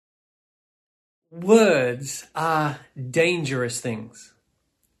Words are dangerous things.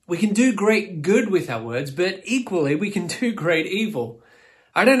 We can do great good with our words, but equally we can do great evil.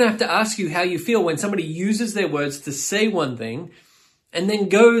 I don't have to ask you how you feel when somebody uses their words to say one thing and then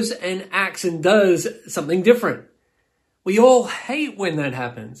goes and acts and does something different. We all hate when that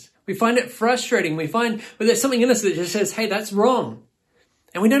happens. We find it frustrating. We find there's something in us that just says, hey, that's wrong.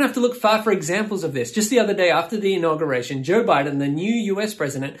 And we don't have to look far for examples of this. Just the other day after the inauguration, Joe Biden, the new US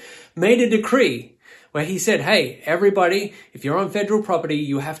president, made a decree where he said, hey, everybody, if you're on federal property,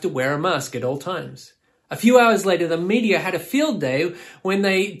 you have to wear a mask at all times. A few hours later, the media had a field day when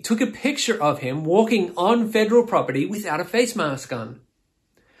they took a picture of him walking on federal property without a face mask on.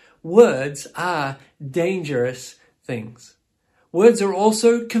 Words are dangerous things. Words are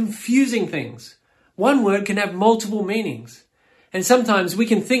also confusing things. One word can have multiple meanings. And sometimes we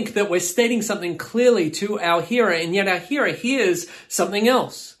can think that we're stating something clearly to our hearer, and yet our hearer hears something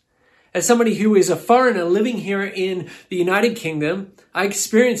else. As somebody who is a foreigner living here in the United Kingdom, I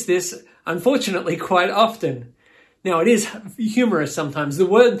experience this, unfortunately, quite often. Now, it is humorous sometimes. The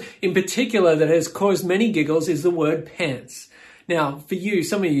word in particular that has caused many giggles is the word pants. Now, for you,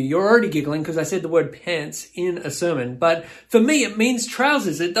 some of you, you're already giggling because I said the word pants in a sermon. But for me, it means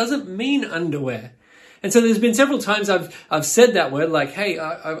trousers. It doesn't mean underwear. And so there's been several times I've said that word, like, hey,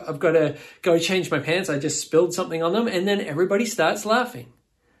 I've got to go change my pants. I just spilled something on them. And then everybody starts laughing.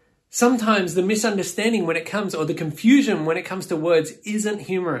 Sometimes the misunderstanding when it comes, or the confusion when it comes to words, isn't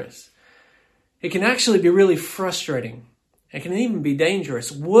humorous. It can actually be really frustrating. It can even be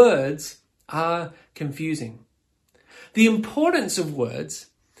dangerous. Words are confusing. The importance of words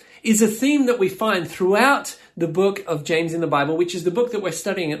is a theme that we find throughout the book of James in the Bible, which is the book that we're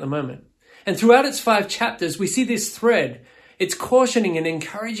studying at the moment. And throughout its 5 chapters, we see this thread. It's cautioning and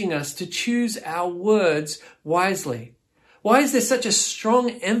encouraging us to choose our words wisely. Why is there such a strong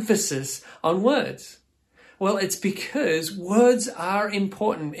emphasis on words? Well, it's because words are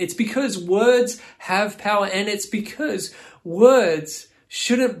important. It's because words have power, and it's because words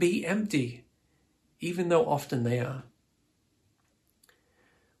shouldn't be empty, even though often they are.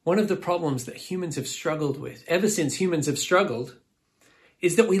 One of the problems that humans have struggled with, ever since humans have struggled,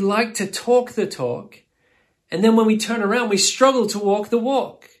 is that we like to talk the talk, and then when we turn around, we struggle to walk the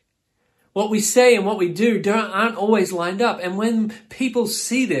walk. What we say and what we do aren't always lined up. And when people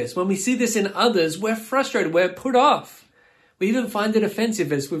see this, when we see this in others, we're frustrated, we're put off. We even find it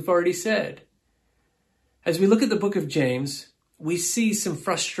offensive, as we've already said. As we look at the book of James, we see some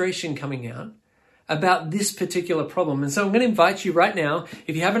frustration coming out about this particular problem. And so I'm going to invite you right now,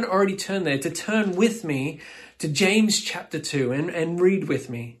 if you haven't already turned there, to turn with me to James chapter 2 and read with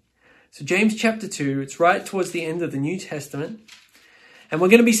me. So James chapter 2, it's right towards the end of the New Testament. And we're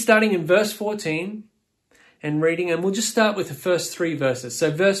going to be starting in verse 14 and reading, and we'll just start with the first 3 verses.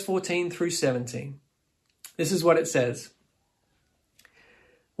 So verse 14 through 17. This is what it says.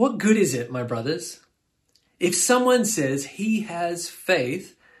 What good is it, my brothers, if someone says he has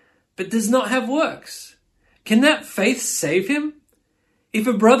faith but does not have works? Can that faith save him? If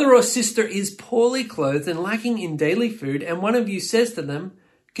a brother or sister is poorly clothed and lacking in daily food, and one of you says to them,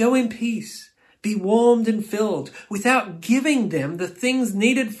 go in peace, be warmed and filled, without giving them the things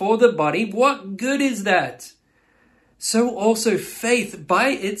needed for the body, what good is that? So also faith by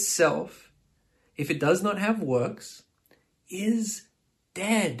itself, if it does not have works, is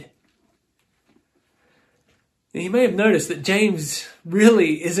dead. Now, you may have noticed that James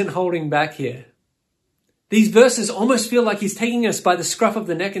really isn't holding back here. These verses almost feel like he's taking us by the scruff of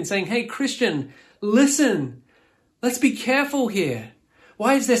the neck and saying, hey, Christian, listen, let's be careful here.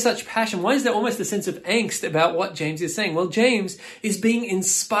 Why is there such passion? Why is there almost a sense of angst about what James is saying? Well, James is being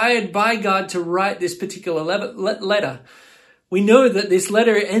inspired by God to write this particular letter. We know that this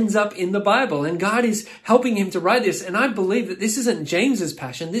letter ends up in the Bible, and God is helping him to write this. And I believe that this isn't James's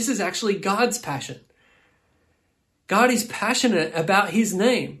passion. This is actually God's passion. God is passionate about his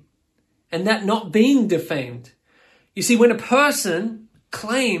name and that not being defamed. You see, when a person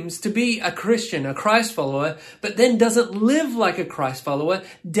claims to be a Christian, a Christ follower, but then doesn't live like a Christ follower,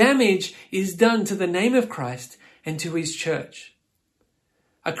 damage is done to the name of Christ and to his church.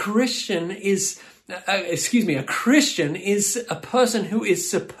 A Christian is a person who is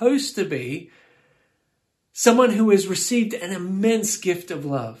supposed to be someone who has received an immense gift of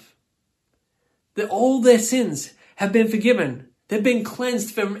love. That all their sins have been forgiven. They've been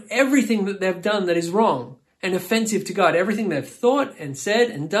cleansed from everything that they've done that is wrong and offensive to God. Everything they've thought and said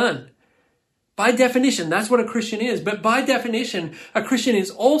and done. By definition, that's what a Christian is. But by definition, a Christian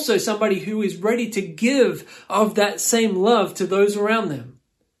is also somebody who is ready to give of that same love to those around them.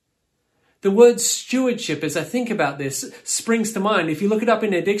 The word stewardship, as I think about this, springs to mind. If you look it up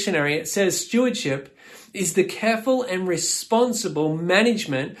in a dictionary, it says stewardship is the careful and responsible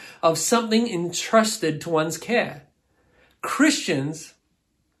management of something entrusted to one's care. Christians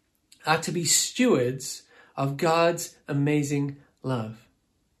are to be stewards of God's amazing love.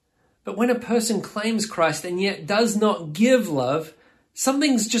 But when a person claims Christ and yet does not give love,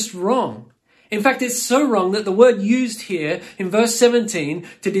 something's just wrong. In fact, it's so wrong that the word used here in verse 17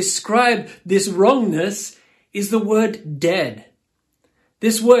 to describe this wrongness is the word dead.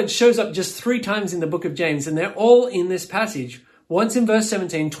 This word shows up just 3 times in the book of James, and they're all in this passage. Once in verse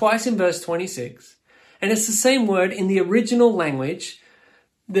 17, twice in verse 26. And it's the same word in the original language,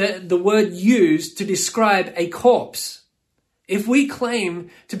 the word used to describe a corpse. If we claim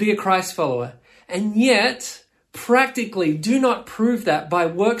to be a Christ follower, and yet practically do not prove that by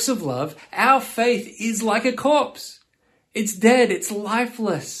works of love, our faith is like a corpse. It's dead, it's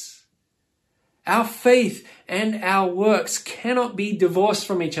lifeless. Our faith and our works cannot be divorced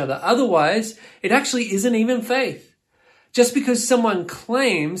from each other. Otherwise, it actually isn't even faith. Just because someone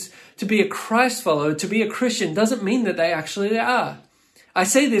claims to be a Christ follower, to be a Christian, doesn't mean that they actually are. I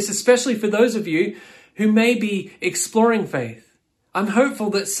say this especially for those of you who may be exploring faith. I'm hopeful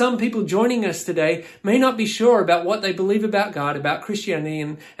that some people joining us today may not be sure about what they believe about God, about Christianity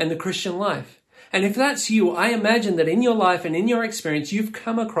and the Christian life. And if that's you, I imagine that in your life and in your experience, you've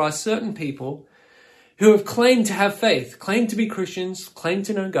come across certain people who have claimed to have faith, claimed to be Christians, claimed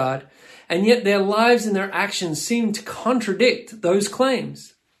to know God, and yet their lives and their actions seem to contradict those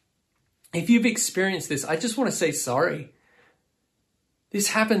claims. If you've experienced this, I just want to say sorry. This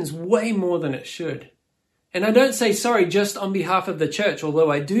happens way more than it should. And I don't say sorry just on behalf of the church, although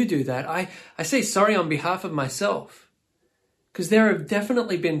I do that. I say sorry on behalf of myself. Because there have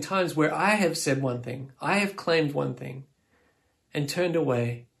definitely been times where I have said one thing, I have claimed one thing, and turned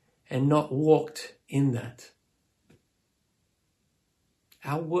away and not walked in that.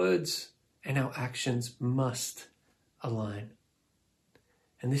 Our words and our actions must align.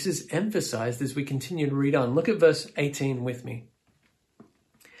 And this is emphasized as we continue to read on. Look at verse 18 with me.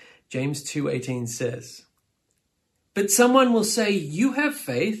 James 2:18 says, "But someone will say, 'You have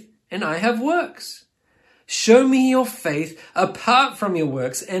faith and I have works. Show me your faith apart from your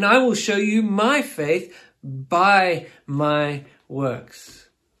works, and I will show you my faith by my works.'"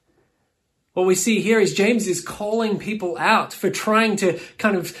 What we see here is James is calling people out for trying to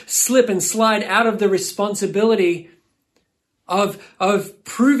kind of slip and slide out of the responsibility of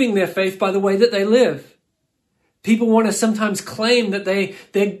proving their faith by the way that they live. People want to sometimes claim that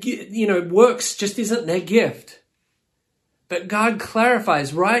their works just isn't their gift. But God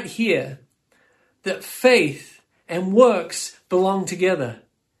clarifies right here that faith and works belong together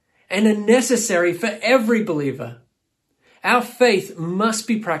and are necessary for every believer. Our faith must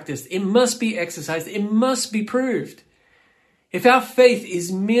be practiced. It must be exercised. It must be proved. If our faith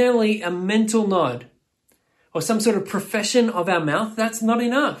is merely a mental nod or some sort of profession of our mouth, that's not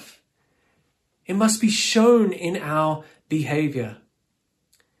enough. It must be shown in our behavior.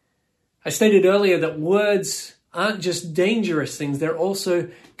 I stated earlier that words aren't just dangerous things, they're also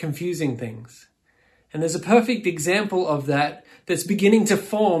confusing things. And there's a perfect example of that that's beginning to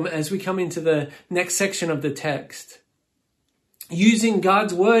form as we come into the next section of the text. Using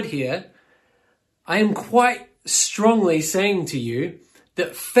God's word here, I am quite strongly saying to you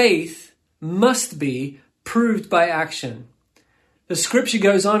that faith must be proved by action. The scripture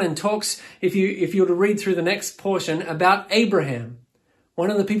goes on and talks, if you were to read through the next portion, about Abraham, one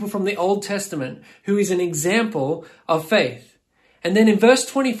of the people from the Old Testament, who is an example of faith. And then in verse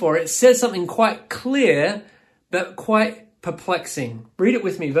 24, it says something quite clear, but quite perplexing. Read it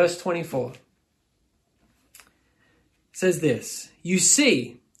with me, verse 24. It says this, "You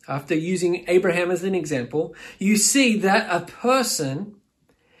see," after using Abraham as an example, "you see that a person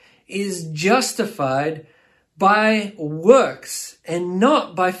is justified by works and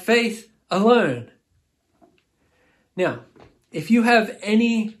not by faith alone." Now, if you have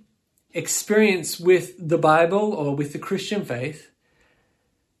any experience with the Bible or with the Christian faith,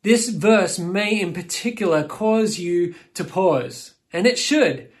 this verse may in particular cause you to pause. And it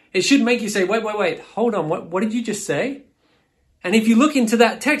should. It should make you say, wait, hold on, what did you just say? And if you look into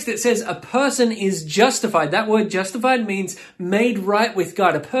that text, it says a person is justified. That word justified means made right with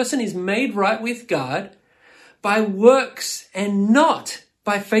God. A person is made right with God by works and not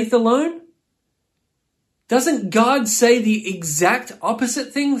by faith alone. Doesn't God say the exact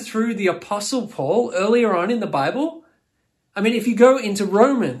opposite thing through the Apostle Paul earlier on in the Bible? I mean, if you go into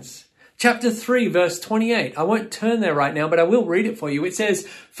Romans chapter 3, verse 28, I won't turn there right now, but I will read it for you. It says,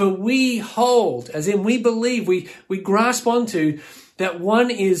 "For we hold," as in we believe, we grasp onto that one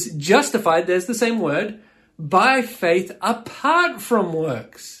is justified, there's the same word, by faith apart from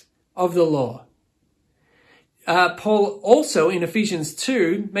works of the law. Paul also in Ephesians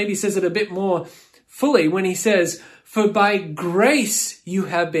 2 maybe says it a bit more fully when he says, for by grace you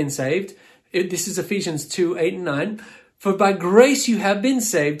have been saved. This is Ephesians 2, 8 and 9. For by grace you have been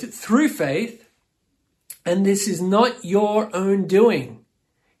saved through faith, and this is not your own doing.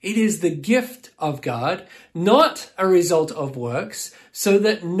 It is the gift of God, not a result of works, so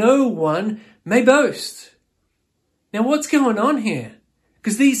that no one may boast. Now what's going on here?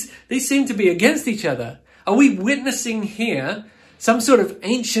 Because these seem to be against each other. Are we witnessing here some sort of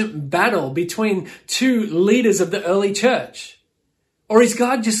ancient battle between two leaders of the early church? Or is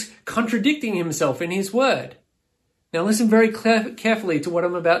God just contradicting himself in his word? Now listen very carefully to what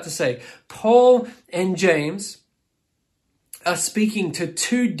I'm about to say. Paul and James are speaking to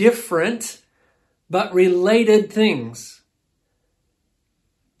two different but related things.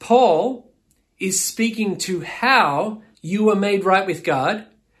 Paul is speaking to how you were made right with God.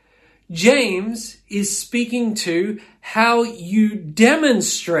 James is speaking to how you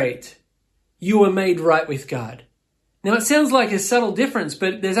demonstrate you were made right with God. Now it sounds like a subtle difference,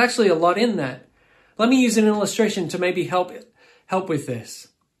 but there's actually a lot in that. Let me use an illustration to maybe help with this.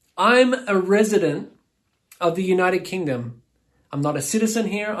 I'm a resident of the United Kingdom. I'm not a citizen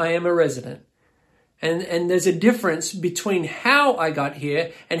here, I am a resident. And there's a difference between how I got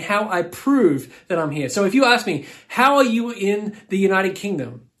here and how I prove that I'm here. So if you ask me, how are you in the United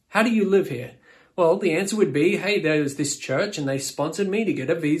Kingdom? How do you live here? Well, the answer would be, hey, there's this church and they sponsored me to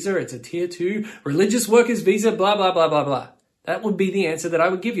get a visa. It's a tier 2 religious workers visa, blah, blah, blah, blah, blah. That would be the answer that I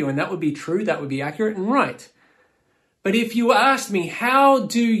would give you. And that would be true. That would be accurate and right. But if you asked me, how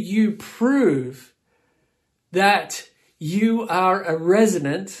do you prove that you are a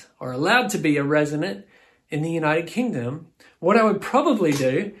resident or allowed to be a resident in the United Kingdom, what I would probably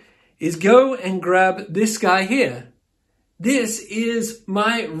do is go and grab this guy here. This is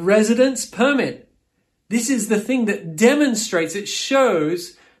my residence permit. This is the thing that demonstrates, it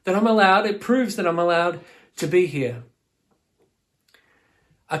shows that I'm allowed, it proves that I'm allowed to be here.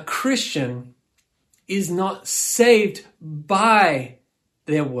 A Christian is not saved by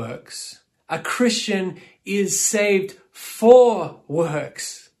their works. A Christian is saved for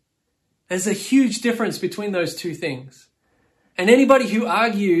works. There's a huge difference between those two things. And anybody who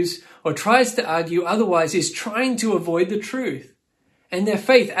argues or tries to argue otherwise is trying to avoid the truth. And their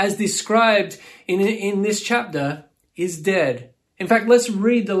faith, as described in this chapter, is dead. In fact, let's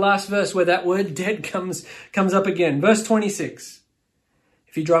read the last verse where that word dead comes up again. Verse 26.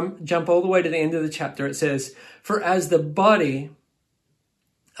 If you jump all the way to the end of the chapter, it says, for as the body,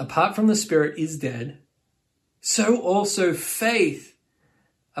 apart from the spirit, is dead, so also faith,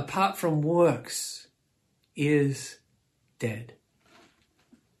 apart from works, is dead.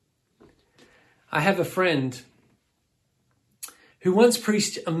 I have a friend who once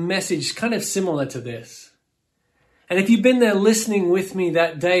preached a message kind of similar to this. And if you've been there listening with me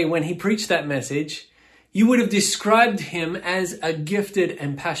that day when he preached that message, you would have described him as a gifted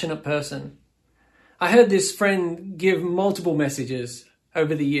and passionate person. I heard this friend give multiple messages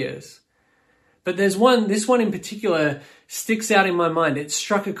over the years. But this one in particular sticks out in my mind. It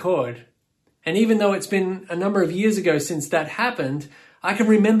struck a chord. And even though it's been a number of years ago since that happened, I can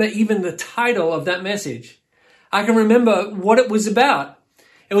remember even the title of that message. I can remember what it was about.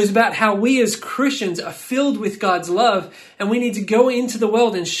 It was about how we as Christians are filled with God's love and we need to go into the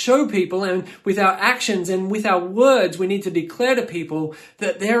world and show people, and with our actions and with our words, we need to declare to people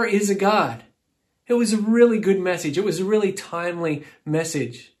that there is a God. It was a really good message. It was a really timely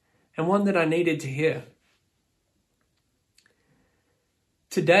message and one that I needed to hear.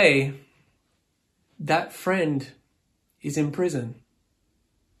 Today, that friend is in prison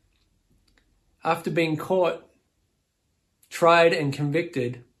after being caught, tried and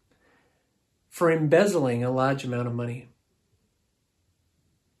convicted for embezzling a large amount of money.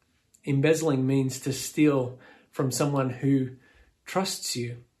 Embezzling means to steal from someone who trusts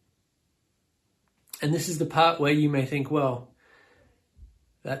you. And this is the part where you may think, well,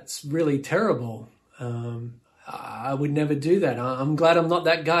 that's really terrible. I would never do that. I'm glad I'm not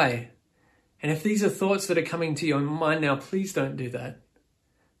that guy. And if these are thoughts that are coming to your mind now, please don't do that.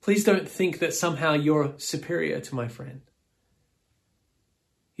 Please don't think that somehow you're superior to my friend.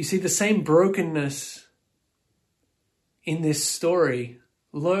 You see, the same brokenness in this story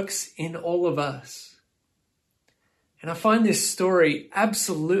lurks in all of us. And I find this story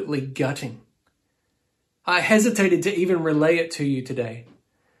absolutely gutting. I hesitated to even relay it to you today.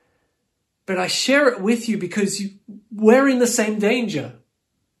 But I share it with you because we're in the same danger.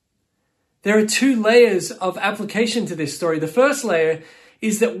 There are two layers of application to this story. The first layer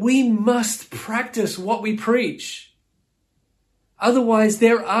is that we must practice what we preach. Otherwise,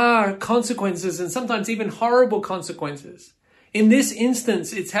 there are consequences, and sometimes even horrible consequences. In this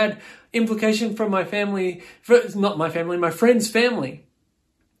instance, it's had implication for my family, my friend's family,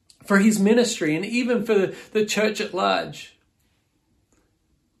 for his ministry, and even for the church at large.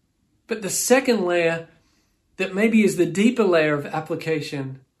 But the second layer, that maybe is the deeper layer of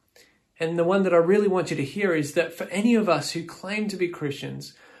application, and the one that I really want you to hear, is that for any of us who claim to be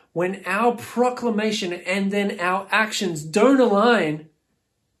Christians, when our proclamation and then our actions don't align,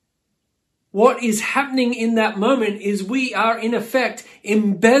 what is happening in that moment is we are in effect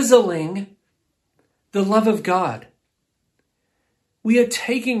embezzling the love of God. We are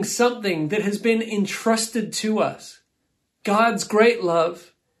taking something that has been entrusted to us, God's great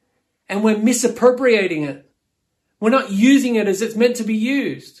love, and we're misappropriating it. We're not using it as it's meant to be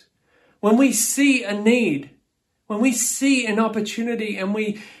used. When we see a need, when we see an opportunity and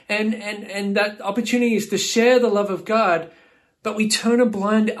that opportunity is to share the love of God, but we turn a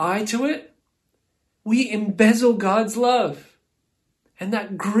blind eye to it, we embezzle God's love. And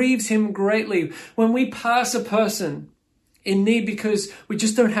that grieves him greatly. When we pass a person in need because we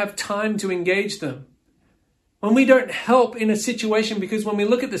just don't have time to engage them. When we don't help in a situation because when we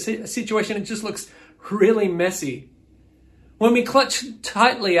look at the situation, it just looks really messy. When we clutch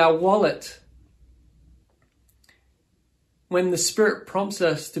tightly our wallet. When the Spirit prompts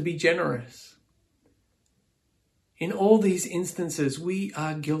us to be generous. In all these instances, we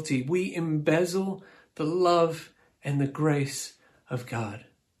are guilty. We embezzle the love and the grace of God.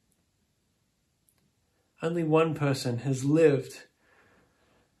 Only one person has lived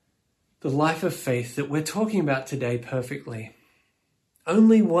the life of faith that we're talking about today perfectly.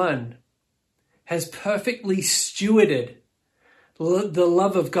 Only one has perfectly stewarded the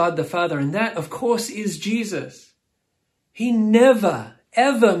love of God the Father, and that, of course, is Jesus. He never,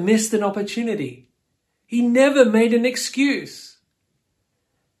 ever missed an opportunity. He never made an excuse.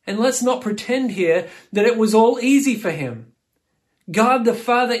 And let's not pretend here that it was all easy for him. God the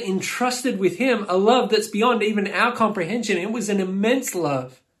Father entrusted with him a love that's beyond even our comprehension. It was an immense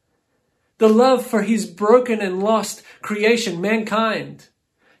love. The love for his broken and lost creation, mankind.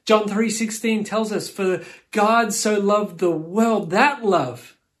 John 3:16 tells us, for God so loved the world, that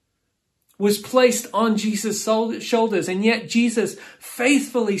love was placed on Jesus' shoulders, and yet Jesus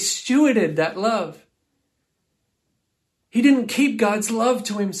faithfully stewarded that love. He didn't keep God's love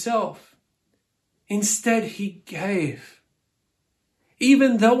to himself. Instead, he gave.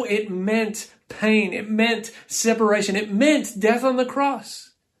 Even though it meant pain, it meant separation, it meant death on the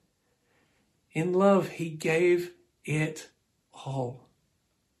cross. In love, he gave it all.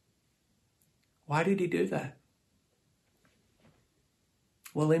 Why did he do that?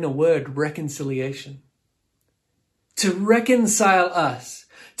 Well, in a word, reconciliation. To reconcile us,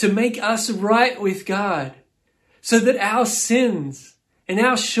 to make us right with God, so that our sins and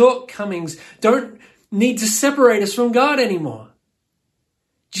our shortcomings don't need to separate us from God anymore.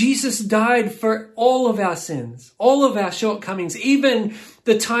 Jesus died for all of our sins, all of our shortcomings, even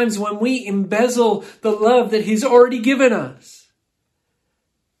the times when we embezzle the love that he's already given us.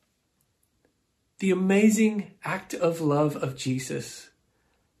 The amazing act of love of Jesus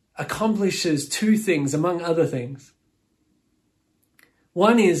accomplishes two things, among other things.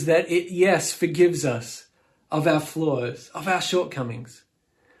 One is that it, yes, forgives us of our flaws, of our shortcomings,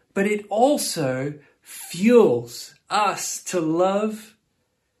 but it also fuels us to love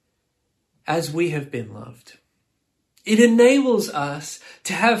as we have been loved. It enables us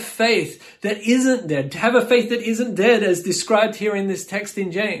to have faith that isn't dead, to have a faith that isn't dead as described here in this text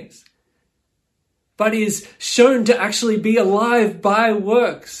in James, but is shown to actually be alive by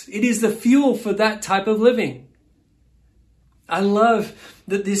works. It is the fuel for that type of living. I love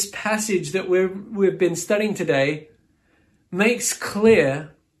that this passage that we've been studying today makes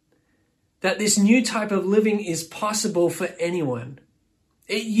clear that this new type of living is possible for anyone.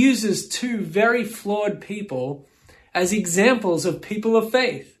 It uses two very flawed people as examples of people of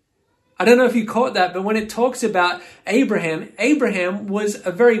faith. I don't know if you caught that, but when it talks about Abraham, Abraham was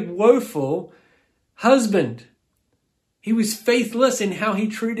a very woeful husband. He was faithless in how he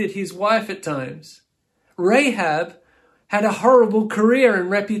treated his wife at times. Rahab had a horrible career and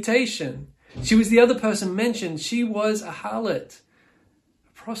reputation. She was the other person mentioned. She was a harlot,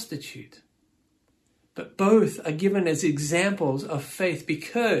 a prostitute. But both are given as examples of faith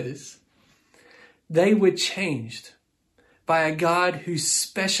because they were changed by a God who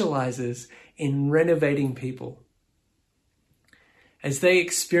specializes in renovating people. As they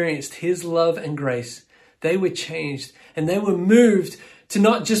experienced his love and grace, they were changed and they were moved to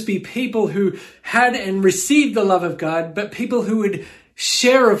not just be people who had and received the love of God, but people who would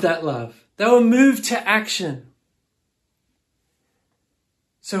share of that love. They were moved to action.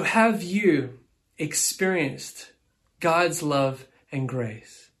 So have you experienced God's love and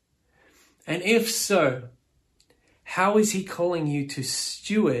grace? And if so, how is he calling you to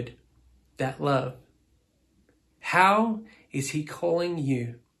steward that love? How is he calling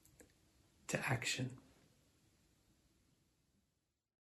you to action?